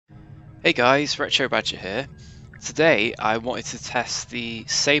Hey guys, Retro Badger here. Today I wanted to test the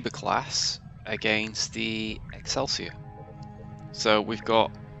Sabre class against the Excelsior. So we've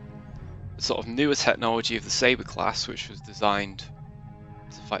got the sort of newer technology of the Sabre class, which was designed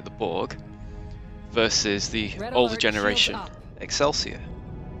to fight the Borg, versus the older generation Excelsior.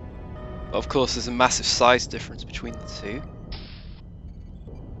 But of course there's a massive size difference between the two.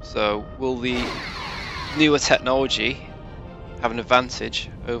 So will the newer technology have an advantage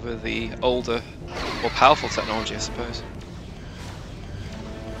over the older, more powerful technology, I suppose?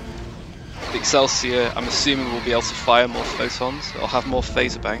 The Excelsior, I'm assuming, will be able to fire more photons. It'll have more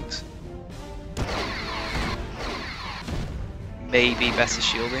phaser banks. Maybe better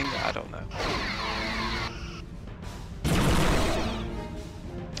shielding, I don't know.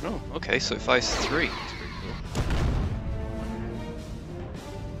 Oh, okay, so it fires 3. That's pretty cool.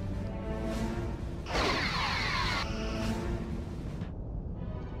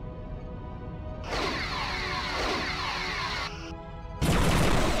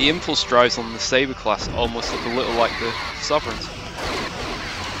 The impulse drives on the Sabre class almost look a little like the Sovereigns.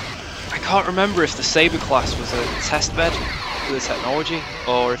 I can't remember if the Sabre class was a test bed for the technology,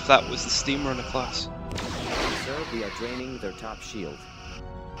 or if that was the Steamrunner class. Sir, we are draining their top shield.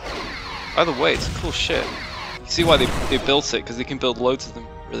 Either way, it's a cool ship. You see why they built it, because they can build loads of them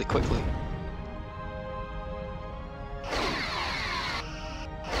really quickly.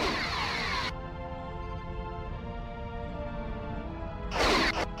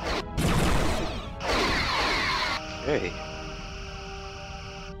 Okay.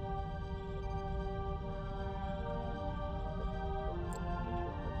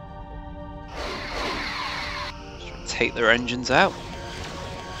 Just try to take their engines out.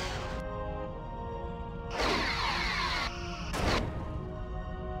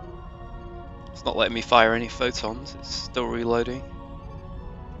 It's not letting me fire any photons, it's still reloading.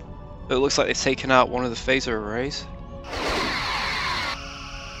 But it looks like they've taken out one of the phaser arrays.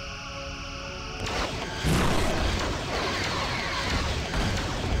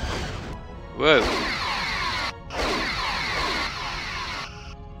 Whoa.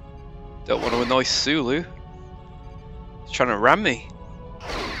 Don't want to annoy Sulu. He's trying to ram me.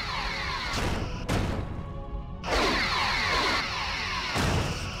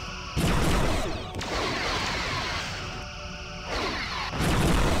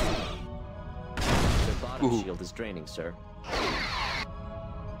 The bottom shield is draining, sir.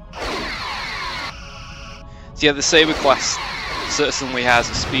 So yeah, the Sabre class certainly has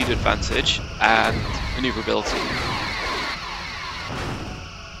a speed advantage and maneuverability.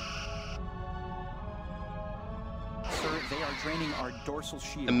 Sir, they are draining our dorsal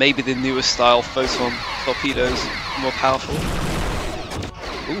shield. And maybe the newer style photon torpedoes are more powerful.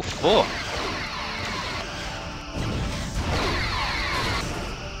 Ooh, 4.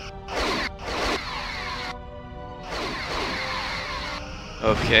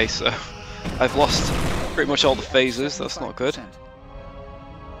 Okay, so I've lost pretty much all the phasers, that's not good.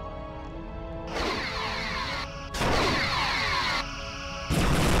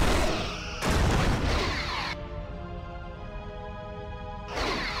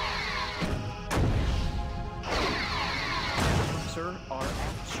 Sir, our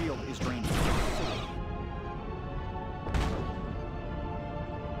aft shield is draining.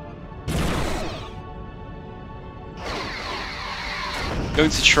 Going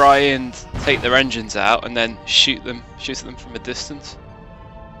to try and take their engines out and then shoot at them from a distance.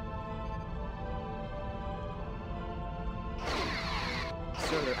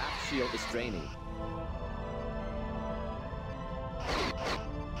 Sir, their aft shield is draining.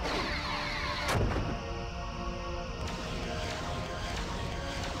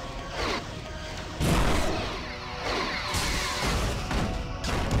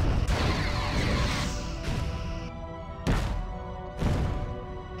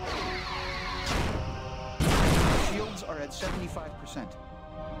 Shields are at 75%.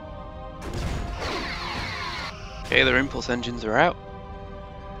 Okay, their impulse engines are out.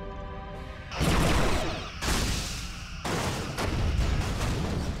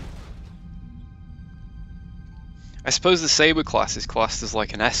 I suppose the Sabre class is classed as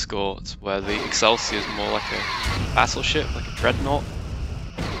like an escort, where the Excelsior is more like a battleship, like a dreadnought,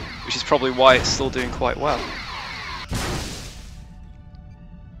 which is probably why it's still doing quite well.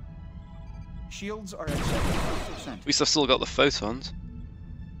 Shields are at 75%. At least I've still got the photons.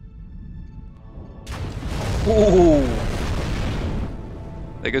 Ooh!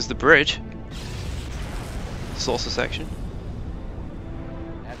 There goes the bridge. Saucer section.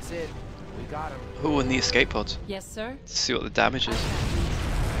 That's it. We got him. Ooh, and the escape pods. Yes, sir. Let's see what the damage is.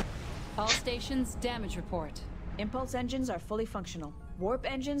 All stations, damage report. Impulse engines are fully functional. Warp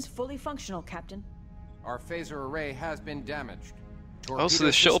engines fully functional, Captain. Our phaser array has been damaged. Oh, so Torpedo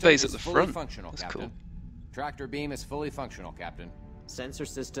the shuttle system bay's at is the fully front. Functional, That's Captain. cool. Tractor beam is fully functional, Captain. Sensor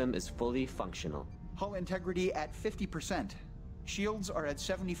system is fully functional. Hull integrity at 50%. Shields are at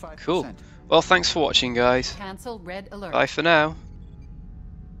 75%. Cool. Well, thanks for watching, guys. Cancel red alert. Bye for now.